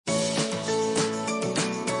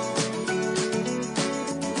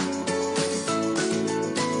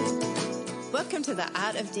welcome to the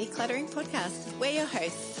Art of Decluttering podcast. We're your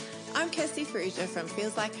hosts. I'm Kirsty Ferrugia from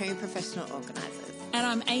Feels Like Home Professional Organisers. And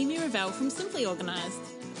I'm Amy Revell from Simply Organised.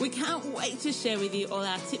 We can't wait to share with you all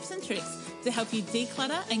our tips and tricks to help you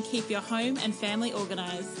declutter and keep your home and family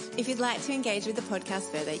organised. If you'd like to engage with the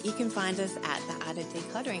podcast further, you can find us at The Art of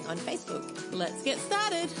Decluttering on Facebook. Let's get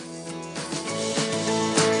started.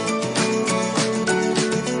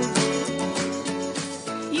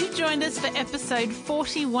 You've joined us for episode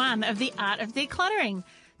 41 of The Art of Decluttering.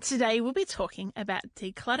 Today we'll be talking about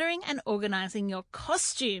decluttering and organising your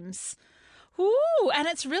costumes. Ooh, and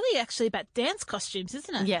it's really actually about dance costumes,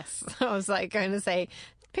 isn't it? Yes, I was going to say,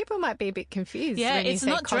 people might be a bit confused. Yeah, when you it's say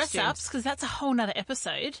not costumes. dress-ups because that's a whole nother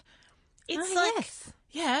episode. It's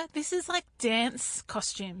yeah, this is like dance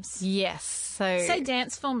costumes. Yes. So Say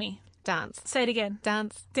dance for me. dance. Say it again.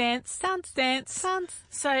 Dance. Dance. Dance. Dance. Dance.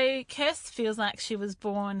 So Kirst feels like she was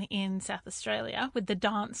born in South Australia with the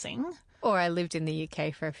dancing. Or I lived in the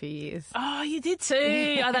UK for a few years. Oh, you did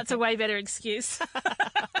too. Oh, that's a way better excuse.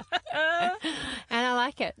 And I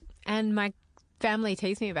like it. And my family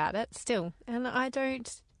tease me about it still. And I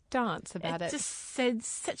don't dance about it. Just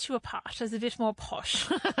sets you apart as a bit more posh.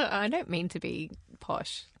 I don't mean to be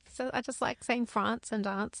posh. So I just like saying France and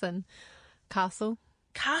dance and castle.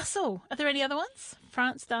 Castle. Are there any other ones?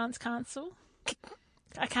 France, dance, castle.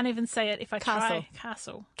 I can't even say it if I try.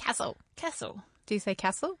 Castle. Castle. Castle. Do you say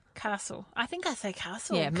castle? Castle. I think I say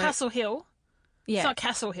castle. Yeah, Castle Hill. Yeah. It's not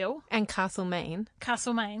Castle Hill. And Castlemaine.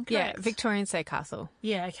 Castlemaine, Yeah, correct. Victorians say castle.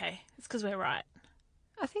 Yeah, okay. It's because we're right.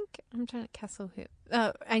 I think I'm trying to Castle Hill.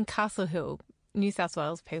 And Castle Hill. New South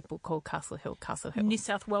Wales people call Castle Hill Castle Hill. New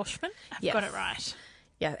South Welshman. I've Yes. got it right.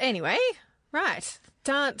 Yeah, anyway, right.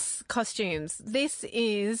 Dance costumes.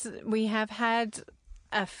 We have had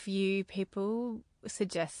a few people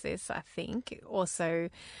suggest this, I think. Also,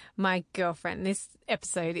 my girlfriend, this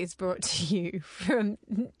episode is brought to you from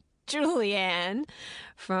Julianne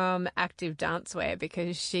from Active Dancewear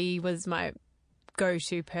because she was my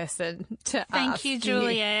go-to person to Thank ask you,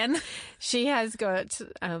 Julianne. She has got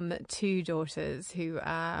two daughters who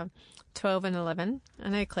are 12 and 11. I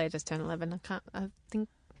know Claire just turned 11. I think,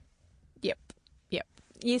 yep.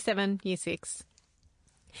 Year 7, Year 6.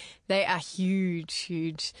 They are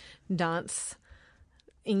huge dance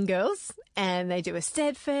girls, and they do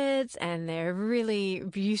Eisteddfods, and they're really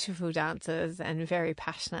beautiful dancers and very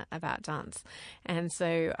passionate about dance. And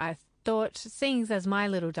so I thought, seeing as my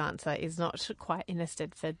little dancer is not quite in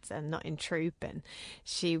Eisteddfods and not in troop, and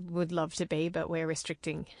she would love to be, but we're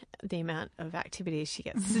restricting the amount of activities she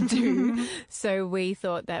gets to do. So we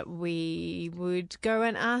thought that we would go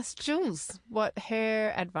and ask Jules what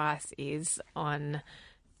her advice is on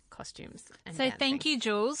costumes. And So thank you,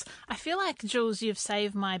 Jules. I feel like, Jules, you've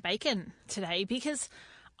saved my bacon today because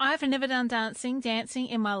I've never done dancing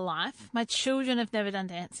in my life. My children have never done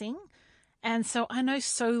dancing. And so I know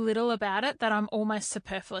so little about it that I'm almost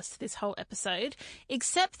superfluous to this whole episode,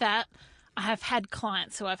 except that I have had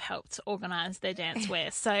clients who I've helped organise their dance wear.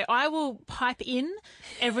 So I will pipe in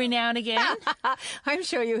every now and again. I'm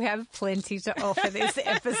sure you have plenty to offer this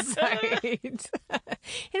episode.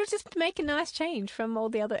 It'll just make a nice change from all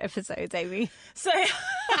the other episodes, Amy. So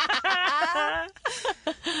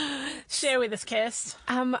share with us, Kirst.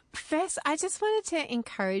 First, I just wanted to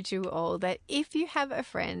encourage you all that if you have a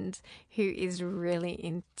friend who is really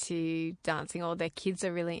into dancing or their kids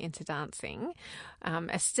are really into dancing,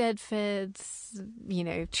 Eisteddfods,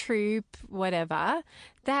 troop, whatever,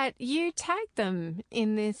 that you tag them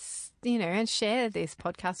in this, and share this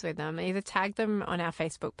podcast with them. Either tag them on our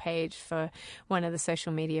Facebook page for one of the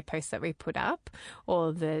social media posts that we put up,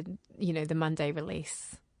 or the Monday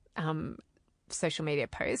release social media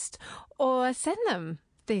post, or send them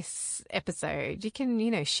this episode. You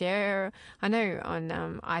can, share. I know on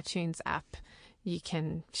iTunes app you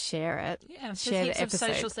can share it. Yeah, share the heaps of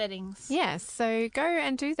episode. social settings. Yeah, so go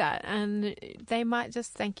and do that, and they might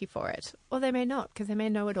just thank you for it, or they may not, because they may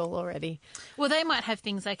know it all already. Well, they might have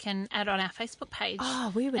things they can add on our Facebook page.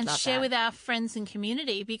 Oh, we would and love share that. with our friends and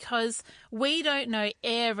community, because we don't know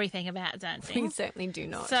everything about dancing. We certainly do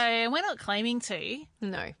not. So we're not claiming to,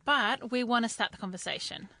 no. but we want to start the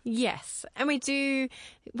conversation. Yes, and we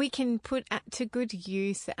can put to good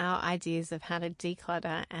use our ideas of how to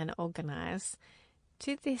declutter and organise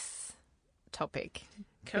to this topic.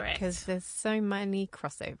 Correct. Because there's so many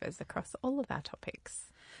crossovers across all of our topics.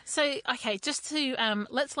 So, okay, just to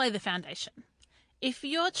let's lay the foundation. If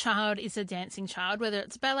your child is a dancing child, whether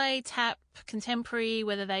it's ballet, tap, contemporary,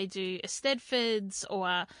 whether they do Eisteddfods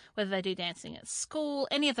or whether they do dancing at school,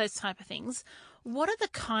 any of those type of things, what are the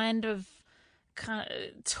kind of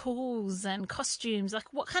tools and costumes?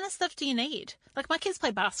 Like, what kind of stuff do you need? Like, my kids play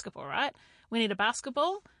basketball, right? We need a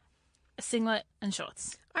basketball, a singlet, and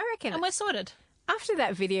shorts. I reckon And we're sorted. after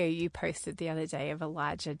that video you posted the other day of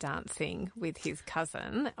Elijah dancing with his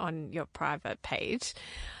cousin on your private page,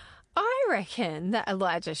 I reckon that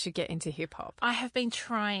Elijah should get into hip hop. I have been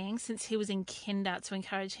trying since he was in kinder to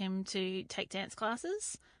encourage him to take dance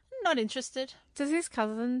classes. Not interested. Does his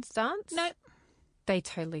cousins dance? No, They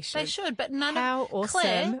totally should. they should, but none How of... awesome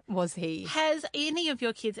Claire, was he? has any of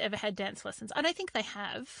your kids ever had dance lessons? I don't think they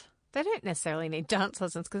have. They don't necessarily need dance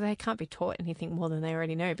lessons because they can't be taught anything more than they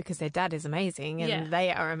already know because their dad is amazing and Yeah.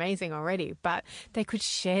 they are amazing already. But they could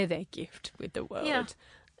share their gift with the world. Yeah.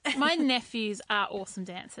 My nephews are awesome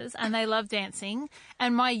dancers and they love dancing.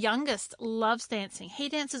 And my youngest loves dancing. He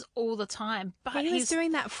dances all the time. But He was he's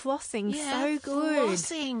doing that flossing yeah, so good.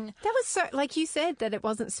 flossing. That was so, like you said, that it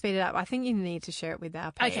wasn't speeded up. I think you need to share it with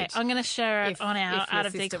our page. Okay, I'm going to share it If- on our if your Art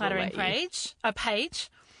of sister will Decluttering let you. page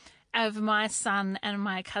of my son and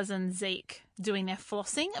my cousin Zeke doing their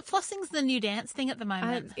flossing. Flossing's the new dance thing at the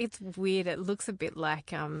moment. It's weird. It looks a bit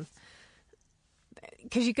like,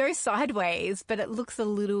 because you go sideways, but it looks a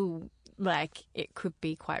little like it could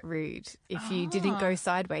be quite rude if you didn't go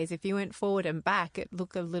sideways. If you went forward and back, it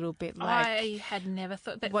looked a little bit like, I had never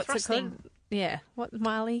thought, but what's thrusting, it called? Yeah. What,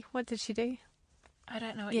 Miley? What did she do? I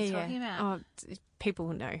don't know what you're talking about. Oh, people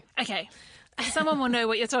will know. Okay, someone will know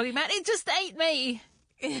what you're talking about. It just ate me.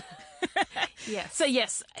 Yes. So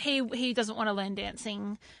yes, he doesn't want to learn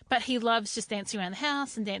dancing, but he loves just dancing around the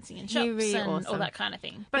house and dancing in shops Really and all awesome. that kind of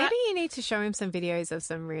thing. But Maybe you need to show him some videos of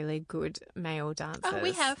some really good male dancers.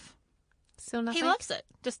 we have. Still nothing? He loves it,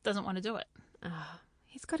 just doesn't want to do it.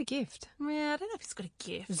 He's got a gift. Yeah, I don't know if he's got a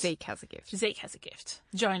gift. Zeke has a gift. Zeke has a gift.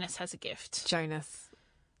 Jonas has a gift. Jonas.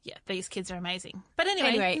 Yeah, these kids are amazing. But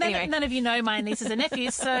anyway, Anyway. none of you know my nieces and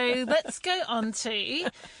nephews, so let's go on to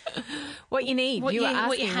What you need. What You you- were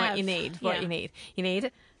what you asking what have. you need. Yeah. What you need. You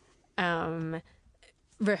need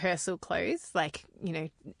rehearsal clothes. Like,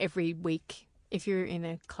 every week if you're in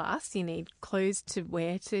a class, you need clothes to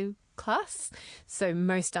wear to class. So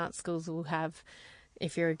most dance schools will have,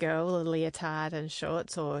 if you're a girl, a leotard and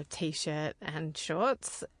shorts or a T-shirt and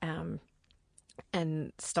shorts.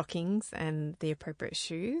 And stockings and the appropriate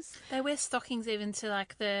shoes. they wear stockings even to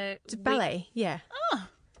like the Ballet, yeah. Oh.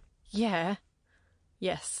 Yeah.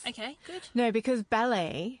 Yes. Okay, good. No, because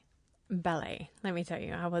ballet, let me tell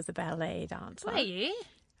you, I was a ballet dancer Were you?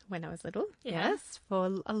 when I was little. Yeah. Yes,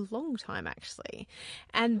 for a long time actually.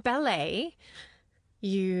 And ballet,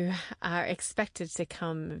 you are expected to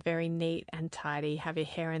come very neat and tidy, have your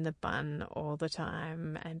hair in the bun all the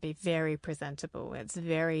time and be very presentable. It's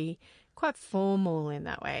very quite formal in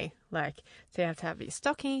that way. Like, so you have to have your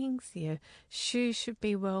stockings, your shoes should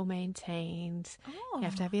be well maintained. Oh. You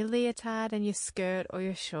have to have your leotard and your skirt or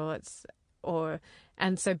your shorts,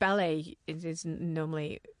 and so ballet it is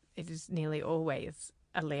nearly always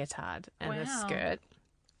a leotard and a Wow. skirt,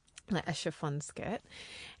 like a chiffon skirt.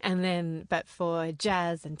 And then, but for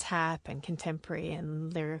jazz and tap and contemporary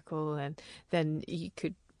and lyrical, and then you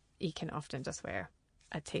can often just wear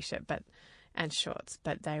a T-shirt and shorts,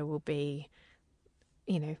 but they will be,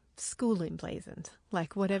 school emblazoned,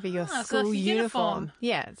 like whatever your so school like a uniform. uniform.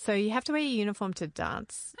 Yeah, so you have to wear your uniform to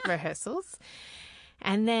dance rehearsals,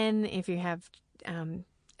 and then if you have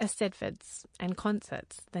Eisteddfods and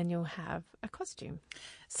concerts, then you'll have a costume.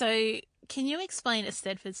 So can you explain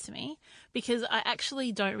Eisteddfods to me? Because I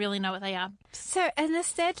actually don't really know what they are. So an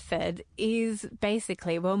Eisteddfod is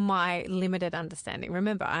basically, well, my limited understanding.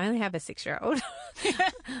 Remember, I only have a 6-year-old.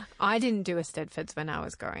 I didn't do Eisteddfods when I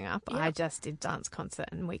was growing up. Yep. I just did dance concert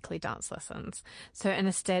and weekly dance lessons. So an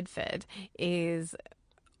Eisteddfod is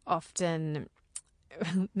often...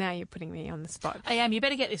 Now you're putting me on the spot. I am. You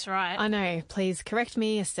better get this right. I know. Please correct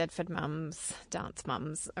me, Eisteddfod mums, dance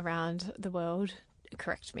mums around the world.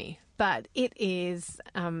 Correct me. But it is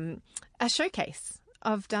a showcase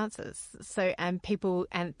of dancers. So, and people,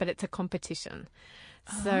 but it's a competition.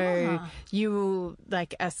 So you will,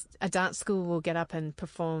 like a dance school will get up and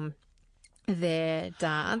perform their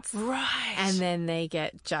dance. Right. And then they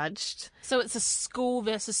get judged. So it's a school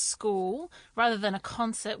versus school rather than a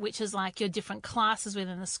concert, which is like your different classes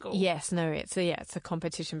within the school. Yes, no, it's a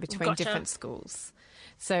competition between Gotcha. different schools.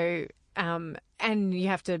 So, and you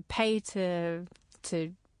have to pay to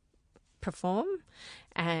perform,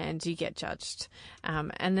 and you get judged.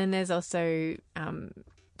 And then there's also,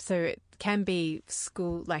 so it can be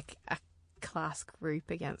school, like a class group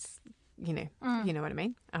against you know what I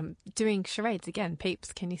mean? Doing charades again,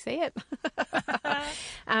 peeps, can you see it?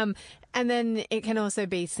 And then it can also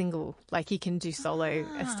be single, like you can do solo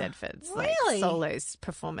Eisteddfods, like really? solos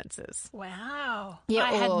performances. Wow. Yeah,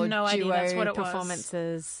 I had or no idea that's what it was.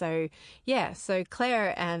 performances. So yeah, so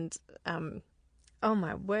Claire and oh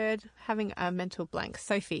my word, having a mental blank.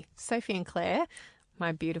 Sophie and Claire,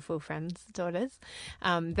 my beautiful friends' daughters,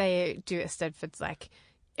 they do Eisteddfods like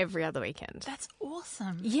every other weekend. That's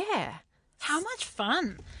awesome. Yeah. How much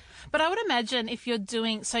fun. But I would imagine if you're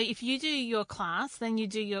doing, so if you do your class, then you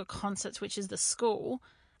do your concerts, which is the school,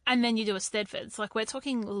 and then you do Eisteddfods. Like we're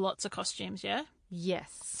talking lots of costumes, yeah?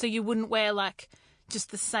 Yes. So you wouldn't wear like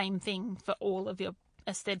just the same thing for all of your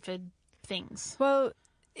Eisteddfod things. Well,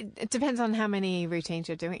 it depends on how many routines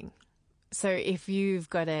you're doing. So if you've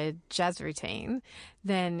got a jazz routine,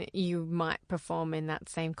 then you might perform in that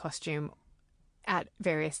same costume at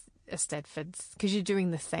various Eisteddfods because you're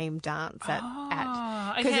doing the same dance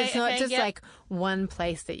because it's not just like one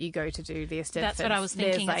place that you go to do the Eisteddfods. That's what I was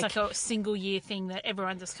thinking. It's like a single year thing that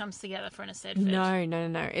everyone just comes together for an Eisteddfod.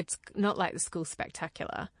 No. It's not like the school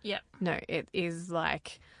spectacular. Yep. No, it is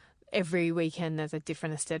like every weekend there's a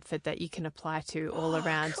different Eisteddfod that you can apply to all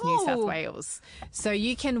around New South Wales. So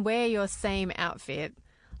you can wear your same outfit.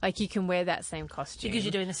 Like you can wear that same costume. Because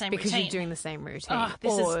you're doing the same routine. Because you're doing the same routine. Oh,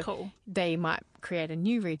 this is cool. They might create a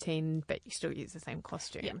new routine, but you still use the same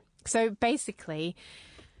costume. Yeah. So basically,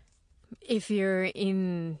 if you're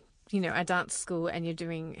in, a dance school and you're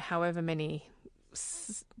doing however many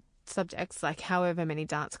subjects, like however many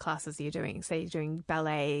dance classes you're doing, say you're doing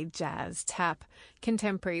ballet, jazz, tap,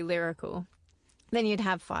 contemporary, lyrical, then you'd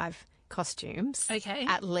have 5 costumes. Okay.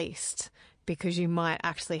 At least, because you might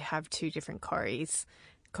actually have 2 different choreographers.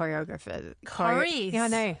 Choreos? Yeah, I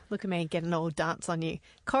know. Look at me getting all dance on you.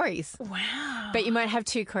 Choreos. Wow. But you might have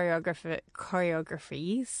 2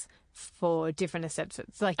 choreographies for different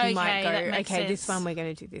Eisteddfods. Like you might go, okay, this one we're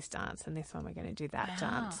going to do this dance and this one we're going to do that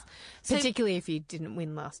dance. Particularly if you didn't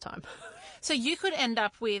win last time. So you could end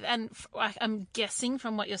up with, and I'm guessing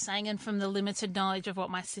from what you're saying and from the limited knowledge of what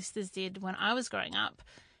my sisters did when I was growing up,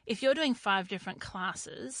 if you're doing 5 different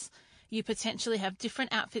classes, you potentially have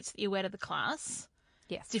different outfits that you wear to the class.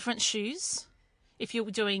 Yes. Different shoes. If you're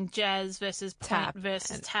doing jazz versus point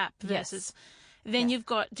versus tap versus... Then you've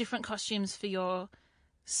got different costumes for your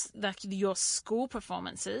school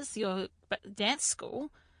performances, your dance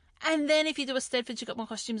school. And then if you do Eisteddfod, you've got more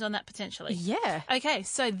costumes on that potentially. Yeah. Okay,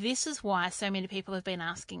 so this is why so many people have been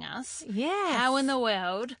asking us. Yes. How in the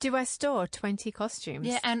world... do I store 20 costumes?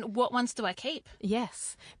 Yeah, and what ones do I keep?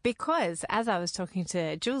 Yes, because as I was talking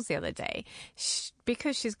to Jules the other day,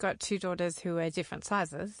 because she's got 2 daughters who are different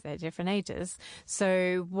sizes, they're different ages,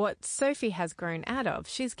 so what Sophie has grown out of,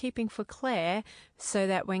 she's keeping for Claire so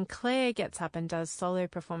that when Claire gets up and does solo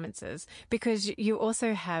performances, because you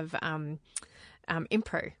also have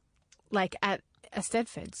impro. Like at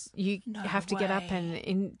Eisteddfods, you have to get up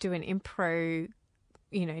and do an impro,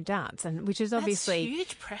 dance, and which is obviously that's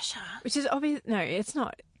huge pressure. Which is obvious. No, it's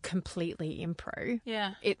not completely impro.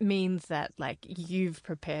 Yeah, it means that like you've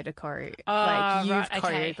prepared a choreo,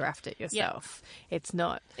 choreographed it yourself. Yep. It's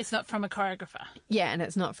not from a choreographer. Yeah, and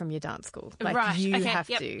it's not from your dance school. Like you have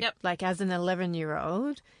to. Like as an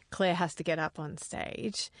 11-year-old, Claire has to get up on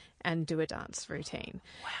stage and do a dance routine.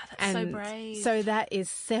 Wow, that's so brave. So that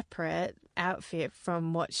is separate outfit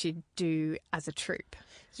from what she'd do as a troupe.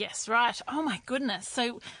 Yes, right. Oh my goodness.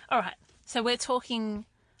 So, all right. So we're talking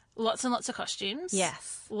lots and lots of costumes.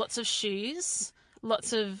 Yes. Lots of shoes.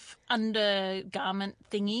 Lots of undergarment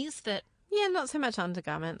thingies that... Yeah, not so much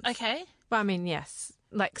undergarments. Okay. Well, I mean, yes.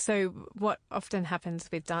 Like, so what often happens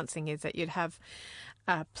with dancing is that you'd have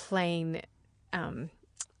a plain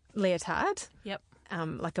leotard. Yep.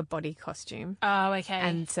 Like a body costume. Oh, okay.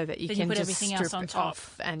 And so that you then can you put just everything strip else on it top.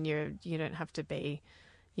 off and you don't have to be,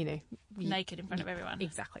 naked in front of everyone.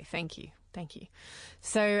 Exactly. Thank you.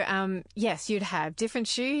 So, yes, you'd have different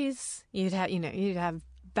shoes. You'd have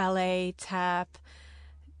ballet, tap,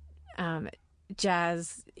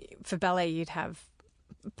 jazz. For ballet, you'd have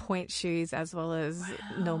point shoes as well as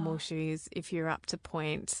normal shoes if you're up to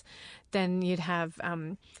point. Then you'd have,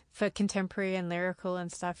 for contemporary and lyrical and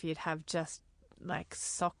stuff, you'd have just like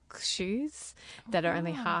sock shoes that are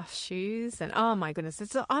only half shoes, and oh my goodness,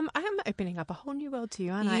 I'm opening up a whole new world to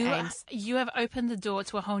you, aren't I, Ames? You have opened the door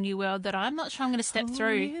to a whole new world that I'm not sure I'm going to step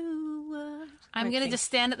through. I'm going to just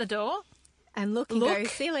stand at the door and look and go,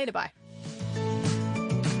 see you later, bye.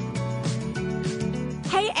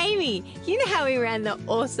 Hey Amy, you know how we ran the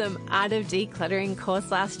awesome Art of Decluttering course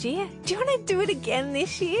last year? Do you want to do it again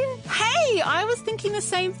this year? Hey, I was thinking the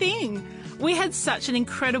same thing. We had such an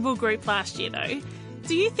incredible group last year, though.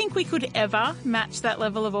 Do you think we could ever match that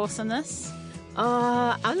level of awesomeness?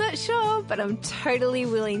 I'm not sure, but I'm totally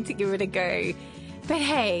willing to give it a go. But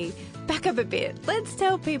hey, back up a bit. Let's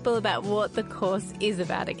tell people about what the course is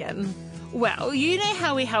about again. Well, you know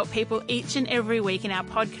how we help people each and every week in our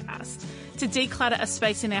podcast to declutter a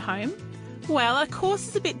space in their home? Well, our course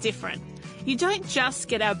is a bit different. You don't just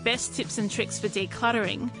get our best tips and tricks for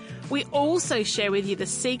decluttering. We also share with you the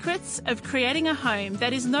secrets of creating a home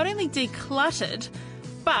that is not only decluttered,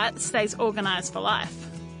 but stays organised for life.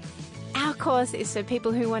 Our course is for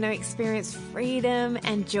people who want to experience freedom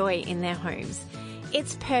and joy in their homes.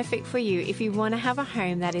 It's perfect for you if you want to have a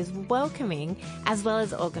home that is welcoming as well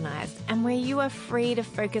as organised and where you are free to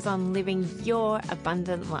focus on living your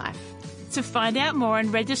abundant life. To find out more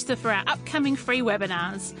and register for our upcoming free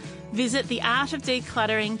webinars, visit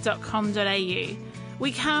theartofdecluttering.com.au.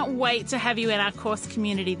 We can't wait to have you in our course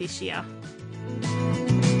community this year.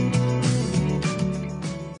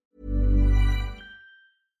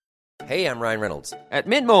 Hey, I'm Ryan Reynolds. At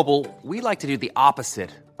Mint Mobile, we like to do the opposite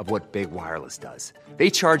of what Big Wireless does. They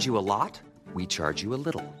charge you a lot, we charge you a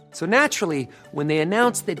little. So naturally, when they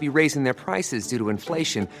announced they'd be raising their prices due to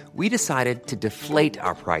inflation, we decided to deflate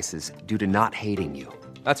our prices due to not hating you.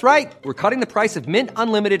 That's right. We're cutting the price of Mint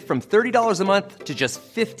Unlimited from $30 a month to just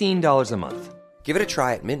 $15 a month. Give it a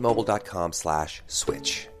try at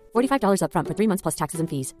mintmobile.com/switch. $45 up front for 3 months plus taxes and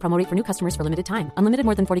fees. Promo rate for new customers for limited time. Unlimited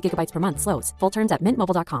more than 40 gigabytes per month. Slows full terms at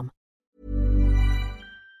mintmobile.com.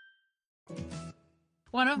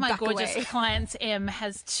 One of my Back gorgeous away. clients, Em,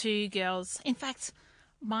 has 2 girls. In fact,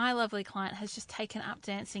 my lovely client has just taken up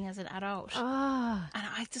dancing as an adult. Oh, And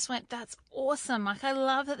I just went, that's awesome. Like, I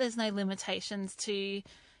love that there's no limitations to,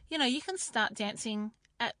 you know, you can start dancing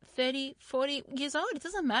at 30, 40 years old. It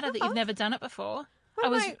doesn't matter that you've never done it before. I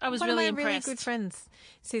was one really of my impressed. really good friends,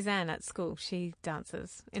 Suzanne at school. She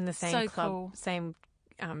dances in the same So club, cool. same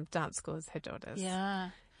dance school as her daughters. Yeah.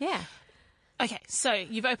 Yeah. Okay, so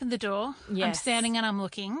you've opened the door. I'm Yes. standing and I'm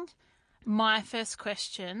looking. My first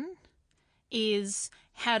question is,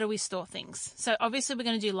 how do we store things? So obviously we're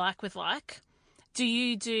going to do like with like. Do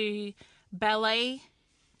you do ballet,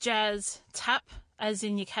 jazz, tap as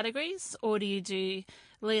in your categories? Or do you do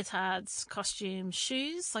leotards, costumes,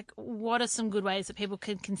 shoes? Like, what are some good ways that people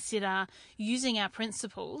can consider using our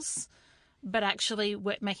principles but actually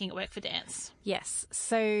making it work for dance? Yes.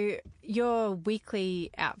 So your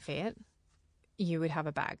weekly outfit, you would have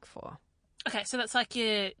a bag for. Okay, so that's like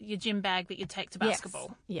your gym bag that you take to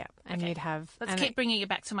basketball. Yes. Yeah. And Okay. you'd have... Let's and keep bringing it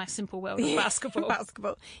back to my simple world of basketball.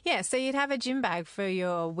 basketball. Yeah, so you'd have a gym bag for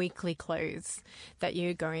your weekly clothes that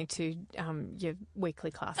you're going to your weekly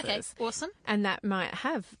classes. Okay, awesome. And that might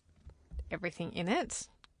have everything in it,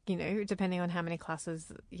 you know, depending on how many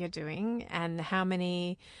classes you're doing and how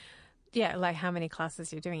many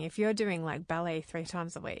classes you're doing. If you're doing like ballet 3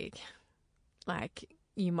 times a week, like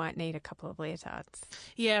you might need a couple of leotards.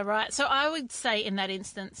 Yeah, right. So I would say in that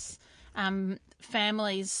instance,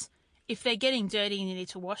 families, if they're getting dirty and you need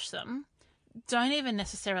to wash them, don't even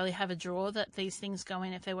necessarily have a drawer that these things go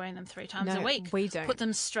in if they're wearing them 3 times a No, week. we don't. Put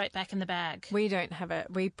them straight back in the bag. We don't have it.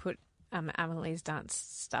 We put Amelie's dance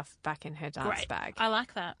stuff back in her dance Great. bag. I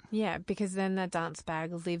like that. Yeah, because then the dance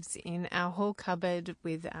bag lives in our whole cupboard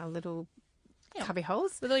with our little cubby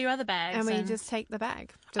holes. With all your other bags. And we just take the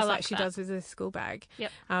bag, just I like like she that. does with the school bag.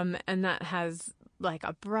 Yep. And that has like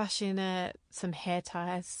a brush in it, some hair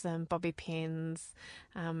ties, some bobby pins.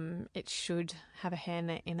 It should have a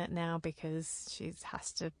hairnet in it now because she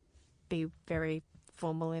has to be very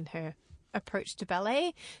formal in her approach to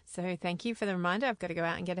ballet. So thank you for the reminder. I've got to go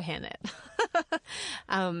out and get a hairnet.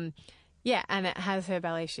 Yeah, and it has her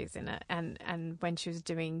ballet shoes in it. And when she was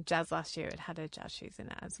doing jazz last year, it had her jazz shoes in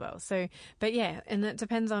it as well. So, but yeah, and it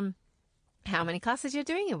depends on how many classes you're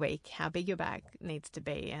doing a week, how big your bag needs to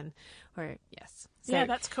be, yes. So, yeah,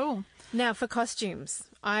 that's cool. now for costumes,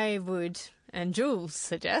 I would, and Jules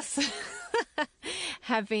suggests,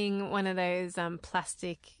 having one of those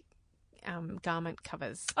plastic garment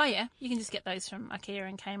covers. Oh, yeah. You can just get those from IKEA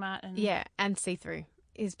and Kmart. And Yeah, and see-through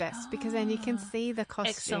is best because then you can see the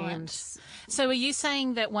costumes. Excellent. So are you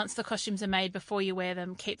saying that once the costumes are made before you wear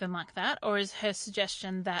them, keep them like that? Or is her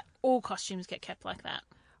suggestion that all costumes get kept like that?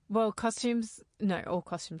 Well, all costumes can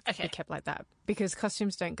Okay. be kept like that because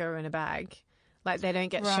costumes don't go in a bag. Like they don't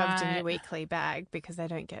get shoved in Right. your weekly bag because they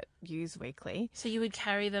don't get used weekly. So you would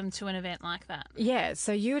carry them to an event like that? Yeah,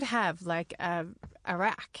 so you would have like a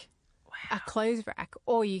rack, a clothes rack,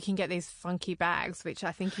 or you can get these funky bags, which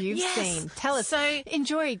I think you've Yes. seen. Tell us, So-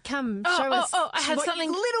 enjoy, come, Oh, show oh, us oh, I have what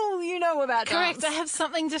something- little you know about Correct. dance. I have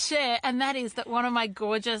something to share, and that is that one of my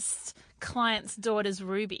gorgeous client's daughter's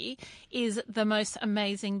Ruby is the most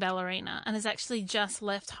amazing ballerina and has actually just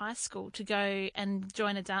left high school to go and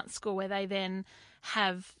join a dance school where they then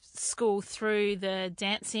have school through the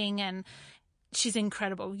dancing, and she's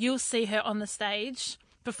incredible. You'll see her on the stage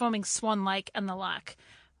performing Swan Lake and the like.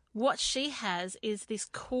 What she has is this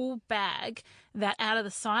cool bag that out of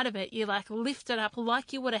the side of it, you like lift it up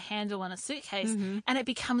like you would a handle on a suitcase, and it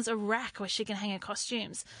becomes a rack where she can hang her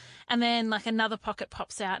costumes. And then like another pocket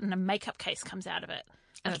pops out and a makeup case comes out of it.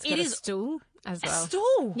 And Like, it's got a stool as well. a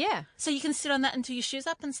stool. Yeah. So you can sit on that and do your shoes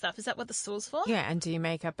up and stuff. Is that what the stool's for? Yeah, and do your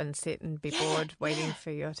makeup and sit and be bored waiting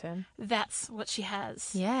for your turn. That's what she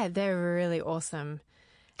has. Yeah, they're really awesome.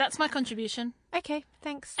 That's my contribution. Okay,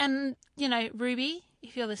 thanks. And, you know, Ruby,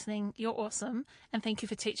 if you're listening, you're awesome. And thank you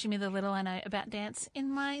for teaching me the little I know about dance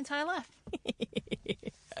in my entire life.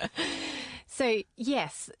 So,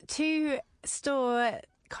 yes, to store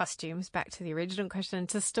costumes, back to the original question,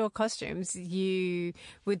 to store costumes, you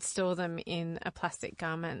would store them in a plastic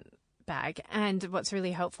garment bag. And what's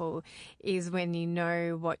really helpful is when you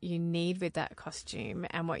know what you need with that costume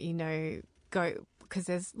and what you know because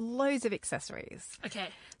there's loads of accessories. Okay.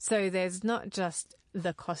 So there's not just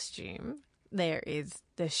the costume. There is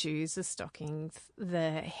the shoes, the stockings,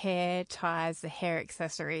 the hair ties, the hair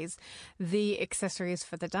accessories, the accessories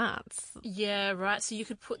for the dance. Yeah, right. So you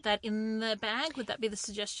could put that in the bag. Would that be the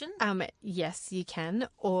suggestion? Yes, you can.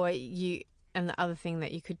 And the other thing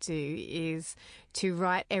that you could do is to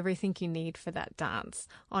write everything you need for that dance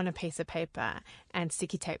on a piece of paper and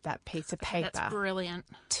sticky tape that piece of paper. That's brilliant.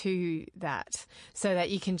 To that, so that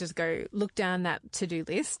you can just go look down that to-do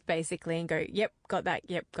list basically and go, yep, got that,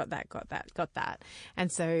 yep, got that.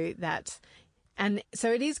 And so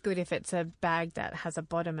it is good if it's a bag that has a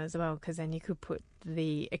bottom as well, because then you could put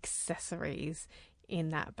the accessories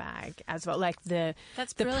in that bag as well, like the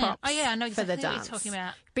brilliant. props. Oh yeah, I know exactly for the what dance. you're talking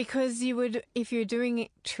about. Because you would, if you're doing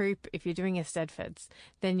troop, if you're doing a Stedfords,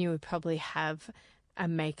 then you would probably have a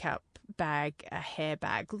makeup bag, a hair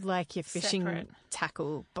bag, like your fishing Separate.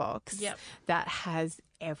 tackle box. Yep. That has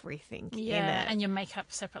everything in Yeah, it. and your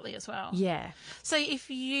makeup separately as well. Yeah. So if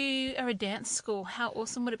you are a dance school, how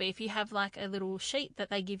awesome would it be if you have like a little sheet that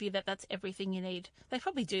they give you that's everything you need? They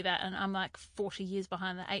probably do that, and I'm like 40 years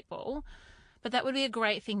behind the 8 ball. But that would be a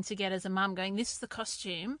great thing to get as a mum, going, this is the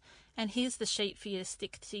costume and here's the sheet for you to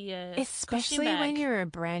stick to your Especially costume bag. when you're a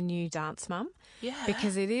brand new dance mum. Yeah.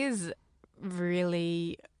 Because it is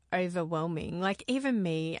really overwhelming. Like even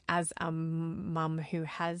me as a mum who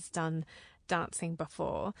has done dancing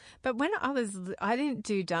before, but when I didn't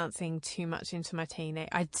do dancing too much into my teenage.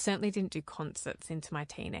 I certainly didn't do concerts into my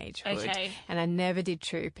teenagehood. Okay. And I never did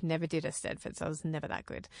troop, never did a Stedford, so I was never that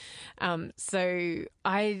good. So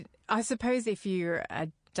I suppose if you're a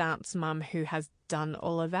dance mum who has done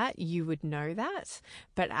all of that, you would know that.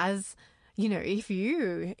 But as you know, if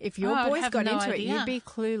your I would boys have got no into idea. it, you'd be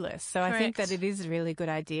clueless. So I think Correct. that it is a really good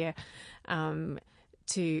idea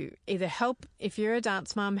to either help, if you're a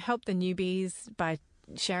dance mum, help the newbies by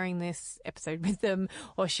sharing this episode with them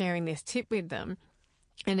or sharing this tip with them.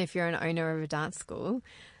 And if you're an owner of a dance school,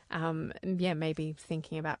 maybe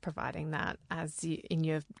thinking about providing that as in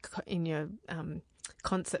your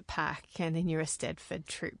concert pack and in your Stedford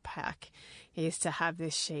troop pack is to have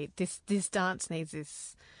this sheet. This dance needs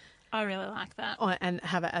this. I really like that. And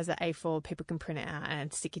have it as an A4. People can print it out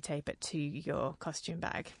and sticky tape it to your costume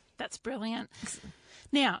bag. That's brilliant.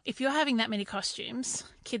 Now, if you're having that many costumes,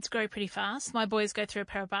 kids grow pretty fast. My boys go through a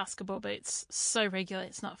pair of basketball boots so regularly,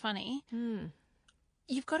 it's not funny.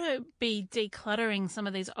 You've got to be decluttering some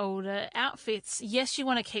of these older outfits. Yes, you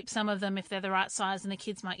want to keep some of them if they're the right size and the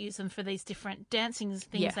kids might use them for these different dancing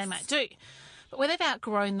things they might do. But where they've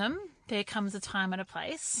outgrown them, there comes a time and a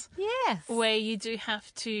place Yes. where you do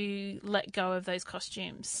have to let go of those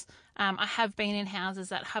costumes. I have been in houses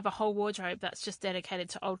that have a whole wardrobe that's just dedicated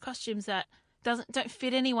to old costumes that don't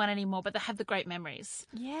fit anyone anymore, but they have the great memories.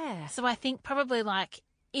 Yeah. So I think probably like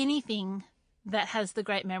anything that has the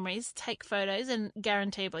great memories, take photos, and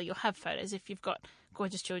guaranteeably you'll have photos if you've got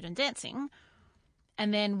gorgeous children dancing.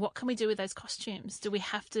 And then what can we do with those costumes? Do we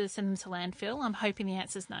have to send them to landfill? I'm hoping the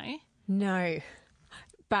answer's no. No.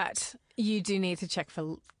 But you do need to check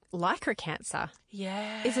for lycra cancer.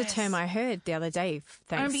 Yeah. Is a term I heard the other day. I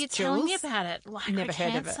Thanks, remember you telling me Jules. about it. Like Never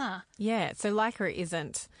cancer. heard of it. Yeah. So lycra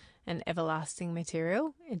isn't an everlasting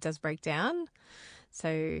material. It does break down.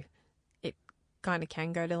 So it kind of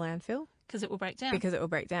can go to landfill. Because it will break down. Because it will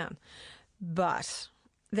break down. But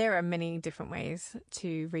there are many different ways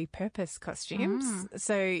to repurpose costumes.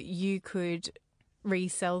 So you could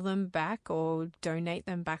resell them back or donate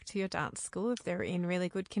them back to your dance school if they're in really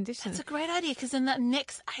good condition. That's a great idea because then that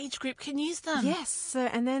next age group can use them. Yes. So,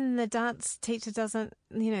 and then the dance teacher doesn't,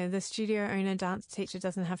 the studio owner dance teacher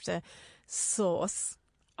doesn't have to source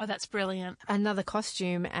Oh, that's brilliant. another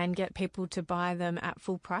costume and get people to buy them at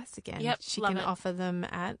full price again. Yep, She love can it. offer them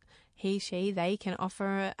at, they can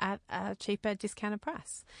offer at a cheaper discounted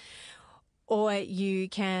price. Or you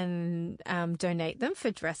can donate them for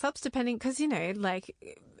dress-ups, depending, because,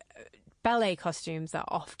 ballet costumes are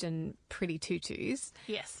often pretty tutus.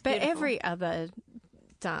 Yes, But beautiful. every other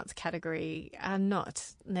dance category are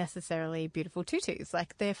not necessarily beautiful tutus.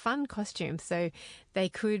 Like, they're fun costumes, so they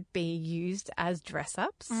could be used as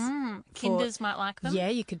dress-ups. Kinders might like them. Yeah,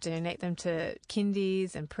 you could donate them to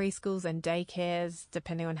kindies and preschools and daycares,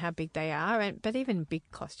 depending on how big they are. But even big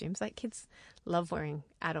costumes, like kids love wearing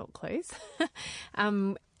adult clothes.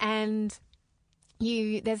 And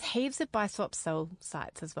there's heaps of buy swap sell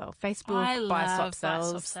sites as well. Facebook, I buy swap love buy swap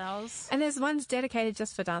sells. sells. And there's ones dedicated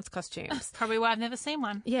just for dance costumes. Probably why I've never seen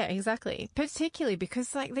one. Yeah, exactly. Particularly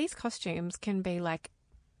because these costumes can be like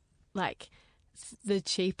the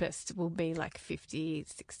cheapest will be like $50,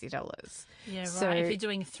 $60. Yeah, right. So, if you're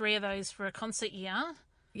doing 3 of those for a concert year,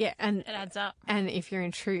 yeah, and it adds up. And if you're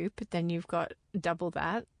in troupe, then you've got double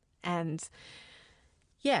that. And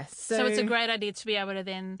yeah, So it's a great idea to be able to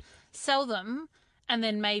then sell them and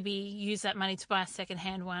then maybe use that money to buy a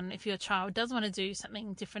second-hand one if your child does want to do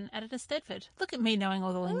something different at an Eisteddfod. Look at me knowing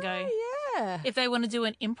all the lingo. Oh, yeah. If they want to do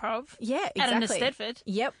an improv Yeah, at an exactly. Eisteddfod,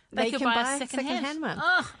 Yep, they could can buy a second-hand one.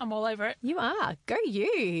 Oh, I'm all over it. You are. Go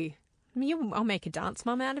you. I'll make a dance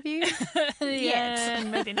mum out of you. Yeah,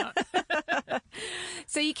 maybe not.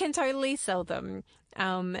 So you can totally sell them.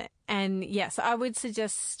 And yes, I would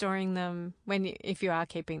suggest storing them if you are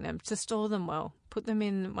keeping them, to store them well. Put them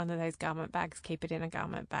in one of those garment bags, keep it in a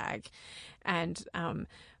garment bag, and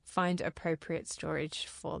find appropriate storage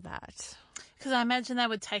for that. Because I imagine that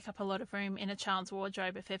would take up a lot of room in a child's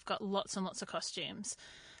wardrobe if they've got lots and lots of costumes.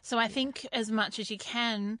 So I think as much as you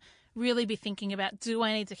can, really be thinking about, do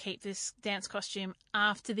I need to keep this dance costume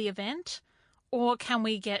after the event? Or can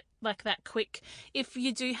we get like that quick, if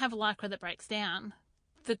you do have Lycra that breaks down,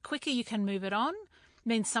 the quicker you can move it on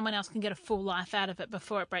means someone else can get a full life out of it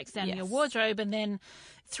before it breaks down in your Yes. wardrobe. And then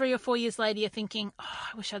 3 or 4 years later, you're thinking, oh,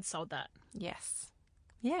 I wish I'd sold that. Yes.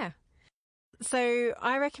 Yeah. So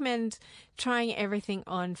I recommend trying everything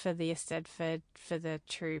on for the Eisteddfod, for the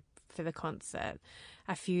troupe, for the concert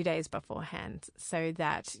a few days beforehand, so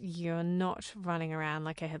that you're not running around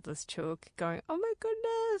like a headless chook going, oh my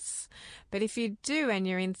goodness. But if you do and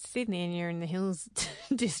you're in Sydney and you're in the Hills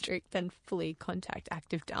district, then fully contact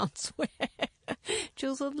Active Dancewear.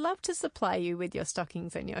 Jules would love to supply you with your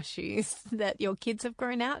stockings and your shoes that your kids have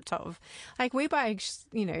grown out of. Like, we buy,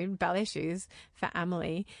 ballet shoes for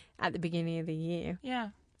Amelie at the beginning of the year. Yeah.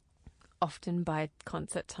 Often by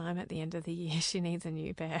concert time at the end of the year, she needs a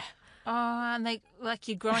new pair. Oh, and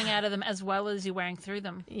you're growing out of them as well as you're wearing through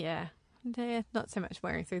them. Yeah. They're not so much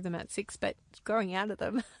wearing through them at 6, but growing out of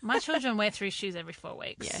them. My children wear through shoes every 4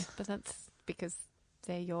 weeks. Yeah, but that's because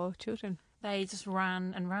they're your children. They just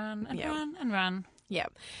run and run and Yeah. run and run. Yeah.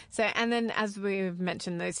 So, and then as we've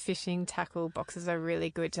mentioned, those fishing tackle boxes are really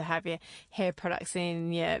good to have your hair products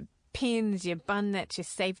in, your pins, your bun nets, your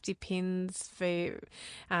safety pins for,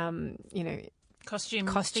 Costume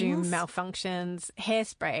costume things. malfunctions,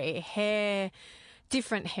 hairspray,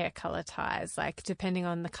 different hair color ties, like depending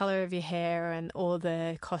on the color of your hair or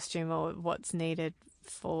the costume or what's needed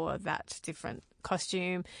for that different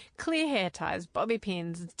costume. Clear hair ties, bobby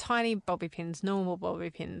pins, tiny bobby pins, normal bobby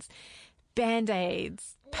pins,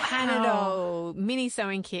 Band-Aids, Panadol, mini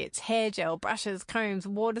sewing kits, hair gel, brushes, combs,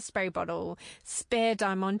 water spray bottle, spare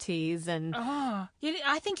Diamantes, and Oh,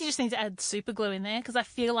 I think you just need to add super glue in there because I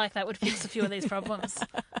feel like that would fix a few of these problems.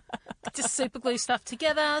 Just super glue stuff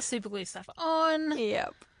together, super glue stuff on.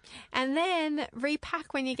 Yep. And then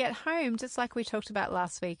repack when you get home, just like we talked about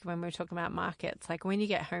last week when we were talking about markets. Like, when you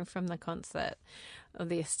get home from the concert or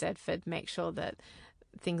the Eisteddfod, make sure that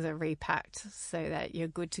things are repacked so that you're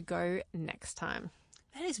good to go next time.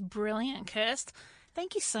 That is brilliant, Kirst.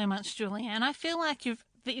 Thank you so much, Julianne. I feel like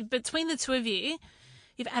between the two of you,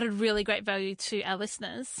 you've added really great value to our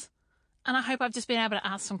listeners. And I hope I've just been able to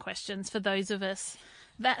ask some questions for those of us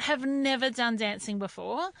that have never done dancing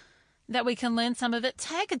before, that we can learn some of it.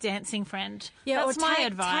 Tag a dancing friend. Yeah, that's or my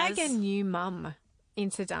advice. Tag a new mum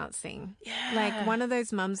into dancing. Yeah. Like one of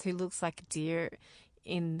those mums who looks like a deer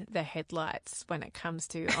in the headlights when it comes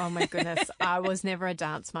to, oh my goodness, I was never a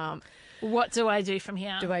dance mum. What do I do from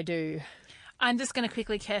here? Do I do? I'm just going to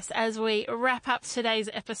quickly, Kirst, as we wrap up today's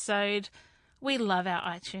episode, We love our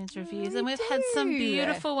iTunes reviews, and we've do. had some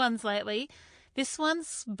beautiful ones lately. This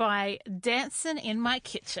one's by Dancing in My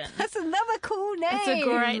Kitchen. That's another cool name. It's a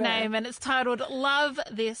great name, and it's titled Love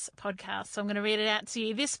This Podcast. So I'm going to read it out to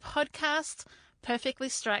you. This podcast perfectly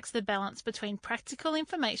strikes the balance between practical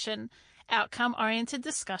information, outcome-oriented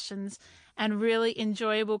discussions, and really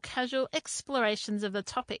enjoyable casual explorations of the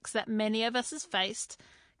topics that many of us has faced,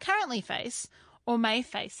 currently face, or may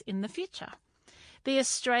face in the future. The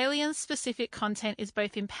Australian-specific content is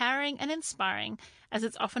both empowering and inspiring, as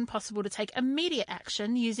it's often possible to take immediate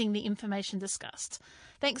action using the information discussed.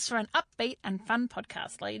 Thanks for an upbeat and fun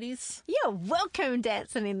podcast, ladies. You're welcome,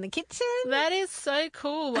 Dancing in the Kitchen. That is so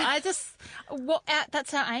cool. That's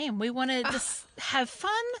our aim. We want to just have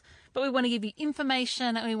fun, but we want to give you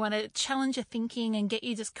information, and we want to challenge your thinking and get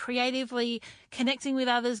you just creatively connecting with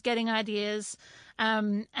others, getting ideas.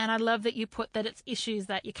 And I love that you put that it's issues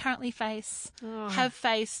that you currently face, have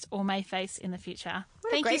faced, or may face in the future.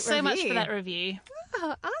 Thank you so much for that review.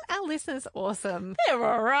 Oh, aren't our listeners awesome? They're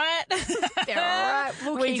all right. They're all right.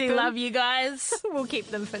 We do love you guys. We'll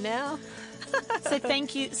keep them for now. So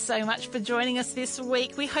thank you so much for joining us this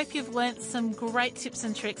week. We hope you've learnt some great tips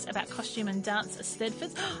and tricks about costume and dance at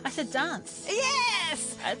Stedfords. I said dance.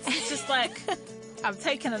 Yes! It's just like I've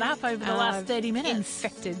taken it up over the last 30 minutes.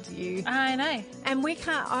 Infected you. I know. And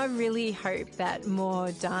I really hope that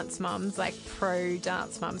more dance mums, like pro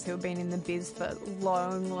dance mums who have been in the biz for a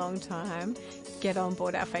long, long time, get on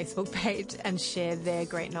board our Facebook page and share their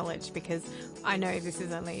great knowledge, because I know this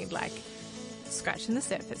is only like scratching the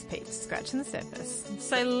surface, peeps, scratching the surface.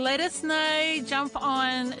 So let us know, jump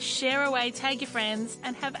on, share away, tag your friends,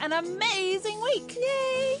 and have an amazing week.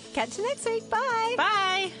 Yay! Catch you next week. Bye.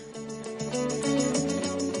 Bye.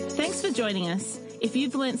 Thanks for joining us. If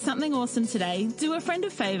you've learnt something awesome today, do a friend a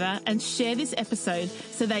favour and share this episode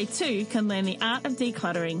so they too can learn the art of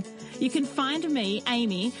decluttering. You can find me,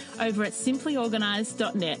 Amy, over at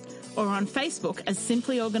simplyorganised.net or on Facebook as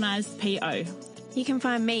Simply Organised PO. You can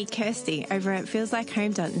find me, Kirsty, over at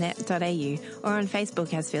feelslikehome.net.au or on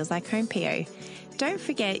Facebook as Feels Like Home PO. Don't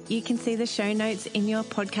forget, you can see the show notes in your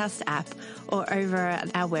podcast app or over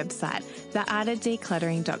at our website,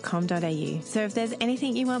 theartofdecluttering.com.au. So if there's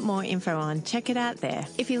anything you want more info on, check it out there.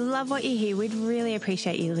 If you love what you hear, we'd really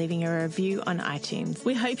appreciate you leaving a review on iTunes.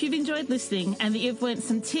 We hope you've enjoyed listening and that you've learnt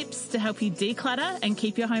some tips to help you declutter and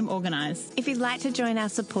keep your home organised. If you'd like to join our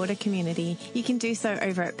supporter community, you can do so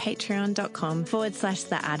over at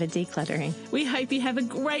patreon.com/theartofdecluttering. We hope you have a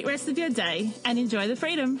great rest of your day and enjoy the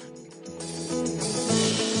freedom.